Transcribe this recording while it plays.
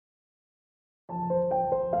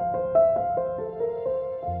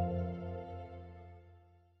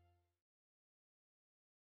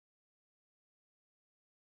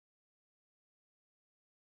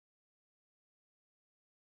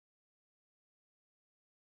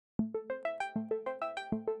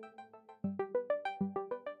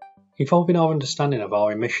Evolving our understanding of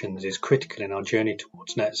our emissions is critical in our journey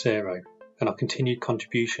towards net zero and our continued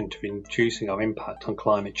contribution to reducing our impact on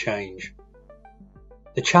climate change.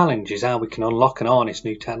 The challenge is how we can unlock and harness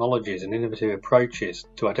new technologies and innovative approaches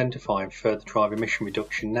to identify and further drive emission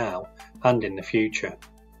reduction now and in the future.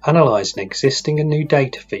 Analysing existing and new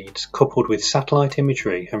data feeds coupled with satellite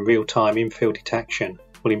imagery and real-time in-field detection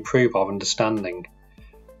will improve our understanding.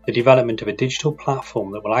 The development of a digital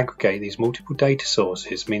platform that will aggregate these multiple data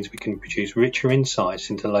sources means we can produce richer insights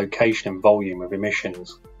into the location and volume of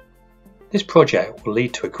emissions. This project will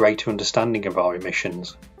lead to a greater understanding of our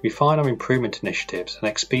emissions, refine our improvement initiatives and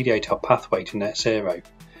expedite our pathway to net zero.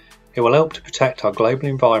 It will help to protect our global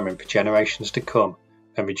environment for generations to come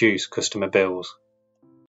and reduce customer bills.